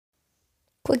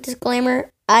Quick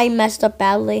disclaimer, I messed up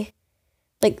badly.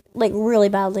 Like really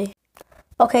badly.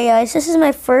 Okay, guys, this is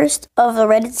my first of the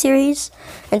Reddit series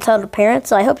entitled Parents.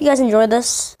 So I hope you guys enjoy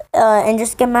this and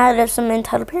just get mad at some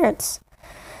entitled parents.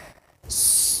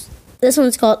 This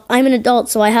one's called I'm an Adult,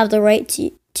 so I have the right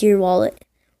to your wallet.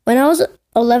 When I was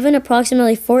 11,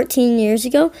 approximately 14 years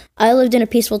ago, I lived in a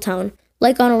peaceful town.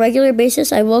 Like on a regular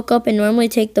basis, I woke up and normally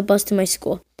take the bus to my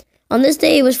school. On this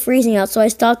day, it was freezing out, so I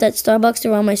stopped at Starbucks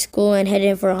around my school and headed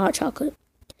in for a hot chocolate.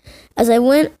 As I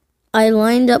went, I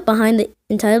lined up behind the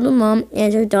entitled mom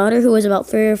and her daughter, who was about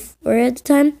 3 or 4 at the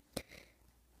time.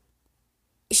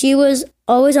 She was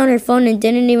always on her phone and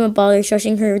didn't even bother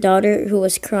shushing her daughter, who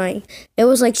was crying. It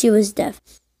was like she was deaf.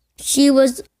 She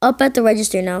was up at the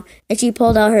register now, and she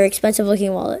pulled out her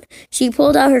expensive-looking wallet. She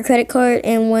pulled out her credit card,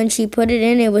 and when she put it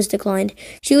in, it was declined.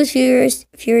 She was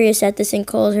furious at this and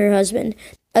called her husband.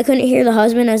 I couldn't hear the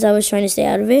husband as I was trying to stay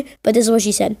out of it, but this is what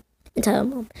she said. Entitled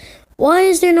mom. Why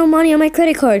is there no money on my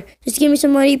credit card? Just give me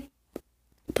some money,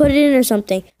 put it in or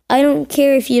something. I don't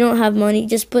care if you don't have money,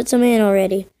 just put some in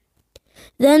already.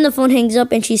 Then the phone hangs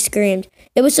up and she screamed.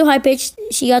 It was so high-pitched,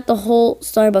 she got the whole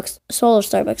soul of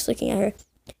Starbucks looking at her.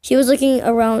 She was looking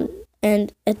around,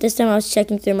 and at this time I was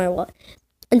checking through my wallet.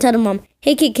 Entitled mom,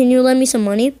 hey kid, can you lend me some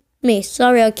money? Me,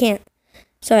 sorry I can't.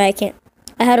 I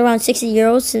had around 60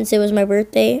 euros since it was my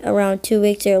birthday around 2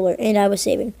 weeks earlier, and I was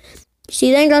saving.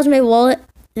 She then grabs my wallet,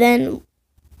 out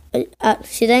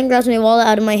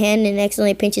of my hand and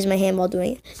accidentally pinches my hand while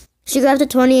doing it. She grabbed the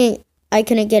 20 and I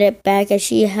couldn't get it back as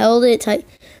she held it tight,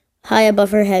 high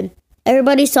above her head.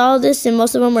 Everybody saw this and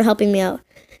most of them were helping me out.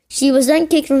 She was then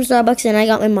kicked from Starbucks and I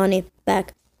got my money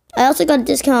back. I also got a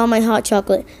discount on my hot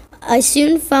chocolate. I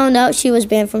soon found out she was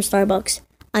banned from Starbucks.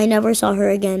 I never saw her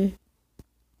again.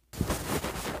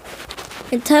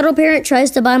 Entitled parent tries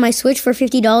to buy my Switch for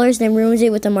 $50, then ruins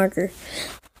it with a marker.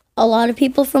 A lot of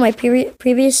people from my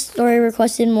previous story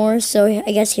requested more, so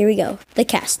I guess here we go. The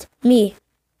cast. Me.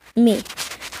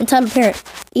 Entitled parent.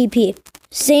 EP.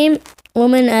 Same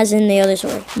woman as in the other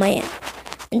story. My aunt.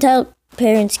 Entitled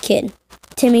parent's kid.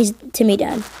 Timmy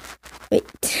dad. Wait,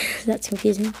 that's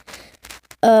confusing.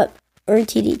 Or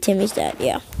TD, Timmy's dad,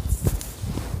 yeah.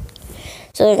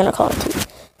 So they're gonna call him TD.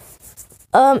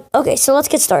 Okay, so let's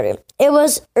get started. It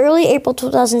was early April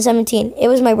 2017. It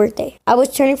was my birthday. I was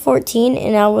turning 14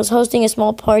 and I was hosting a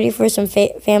small party for some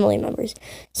family members.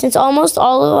 Since almost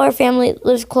all of our family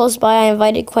lives close by, I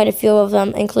invited quite a few of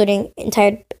them, including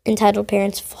entitled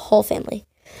parents' whole family.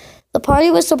 The party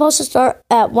was supposed to start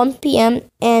at 1 p.m.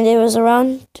 and it was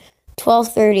around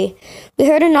 12:30. We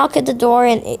heard a knock at the door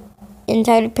and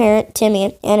entitled parent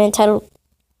Timmy and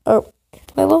what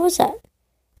was that?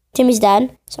 Timmy's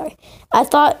dad? Sorry. I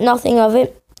thought nothing of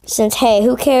it, since, hey,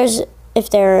 who cares if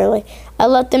they're early? I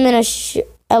let them in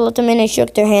and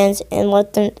shook their hands and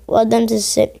led them to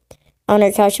sit on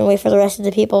their couch and wait for the rest of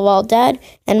the people while Dad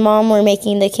and Mom were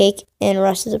making the cake and the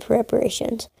rest of the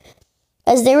preparations.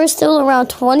 As there were still around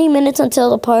 20 minutes until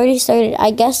the party started,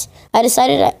 I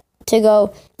decided to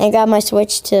go and grab my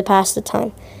Switch to pass the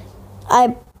time.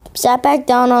 I sat back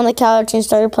down on the couch and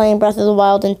started playing Breath of the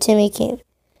Wild, and Timmy came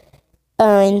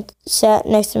and sat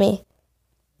next to me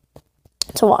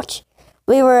to watch.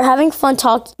 We were having fun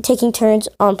taking turns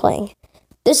on playing.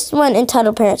 This is when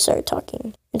entitled parents started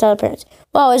talking. Entitled parents.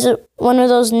 Wow, is it one of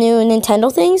those new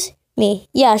Nintendo things? Me.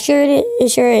 Yeah, sure it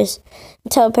sure is.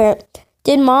 Entitled parent.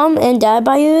 Did Mom and Dad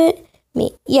buy you it?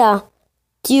 Me. Yeah.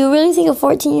 Do you really think a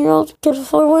 14-year-old could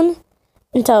afford one?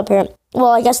 Entitled parent.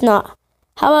 Well, I guess not.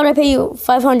 How about I pay you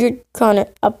 500 kroner,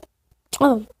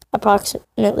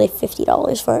 approximately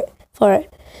 $50 for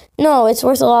it. No, it's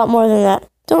worth a lot more than that.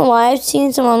 Don't lie, I've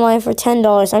seen some online for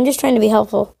 $10. I'm just trying to be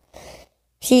helpful.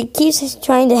 She keeps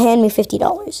trying to hand me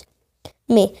 $50.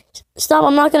 Me. Stop,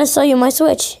 I'm not going to sell you my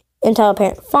Switch. Entitled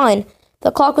parent. Fine. The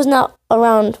clock was now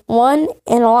around 1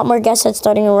 and a lot more guests had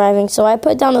started arriving, so I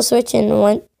put down the Switch and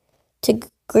went to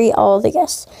greet all of the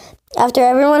guests. After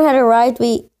everyone had arrived,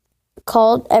 we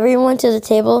called everyone to the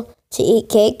table to eat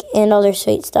cake and other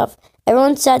sweet stuff.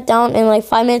 Everyone sat down, and like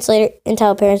 5 minutes later,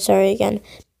 entitled parent started again.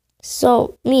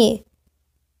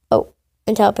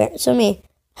 Entitled parent. So me,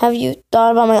 have you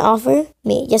thought about my offer?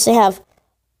 Me, yes I have.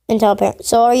 Entitled parent.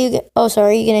 So are you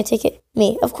gonna take it?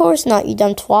 Me, of course not, you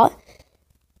dumb twat.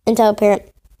 Entitled parent.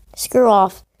 Screw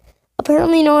off.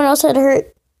 Apparently no one else had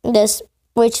heard this,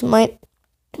 which might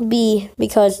be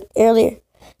because either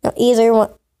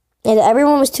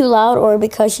everyone was too loud or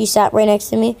because she sat right next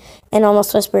to me and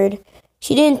almost whispered.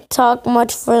 She didn't talk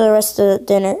much for the rest of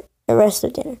dinner.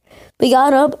 We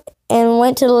got up and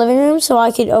went to the living room so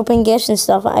I could open gifts and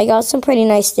stuff. I got some pretty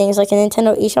nice things like a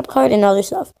Nintendo eShop card and other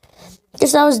stuff.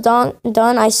 Just as I was done,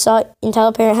 I saw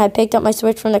entitled parent had picked up my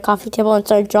Switch from the coffee table and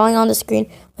started drawing on the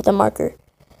screen with a marker.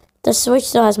 The Switch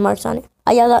still has marks on it.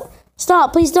 I yelled out,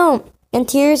 "Stop, please don't!" in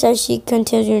tears as she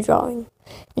continued drawing.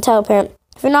 Entitled parent,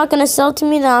 "If you're not going to sell it to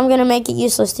me, then I'm going to make it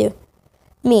useless too."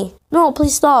 Me, "No,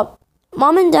 please stop."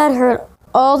 Mom and Dad heard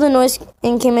all the noise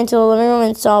and came into the living room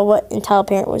and saw what entitled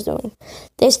parent was doing.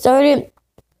 They started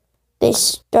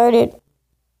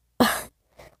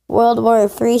World War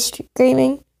III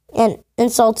screaming and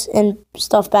insults and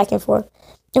stuff back and forth.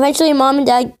 Eventually, Mom and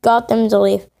Dad got them to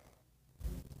leave.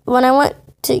 When I went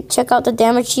to check out the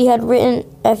damage, she had written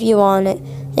 "FU" on it.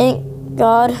 Thank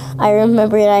God I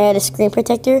remembered I had a screen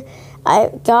protector. I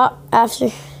got after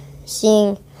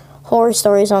seeing horror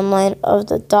stories online of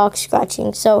the dog scratching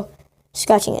it,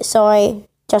 so I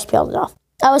just peeled it off.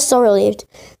 I was so relieved.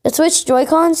 The Switch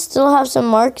Joy-Cons still have some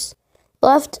marks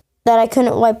left that I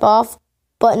couldn't wipe off,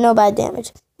 but no bad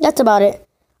damage. That's about it.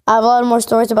 I have a lot more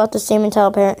stories about the same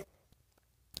entitled parent.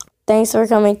 Thanks for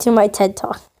coming to my TED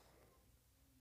Talk.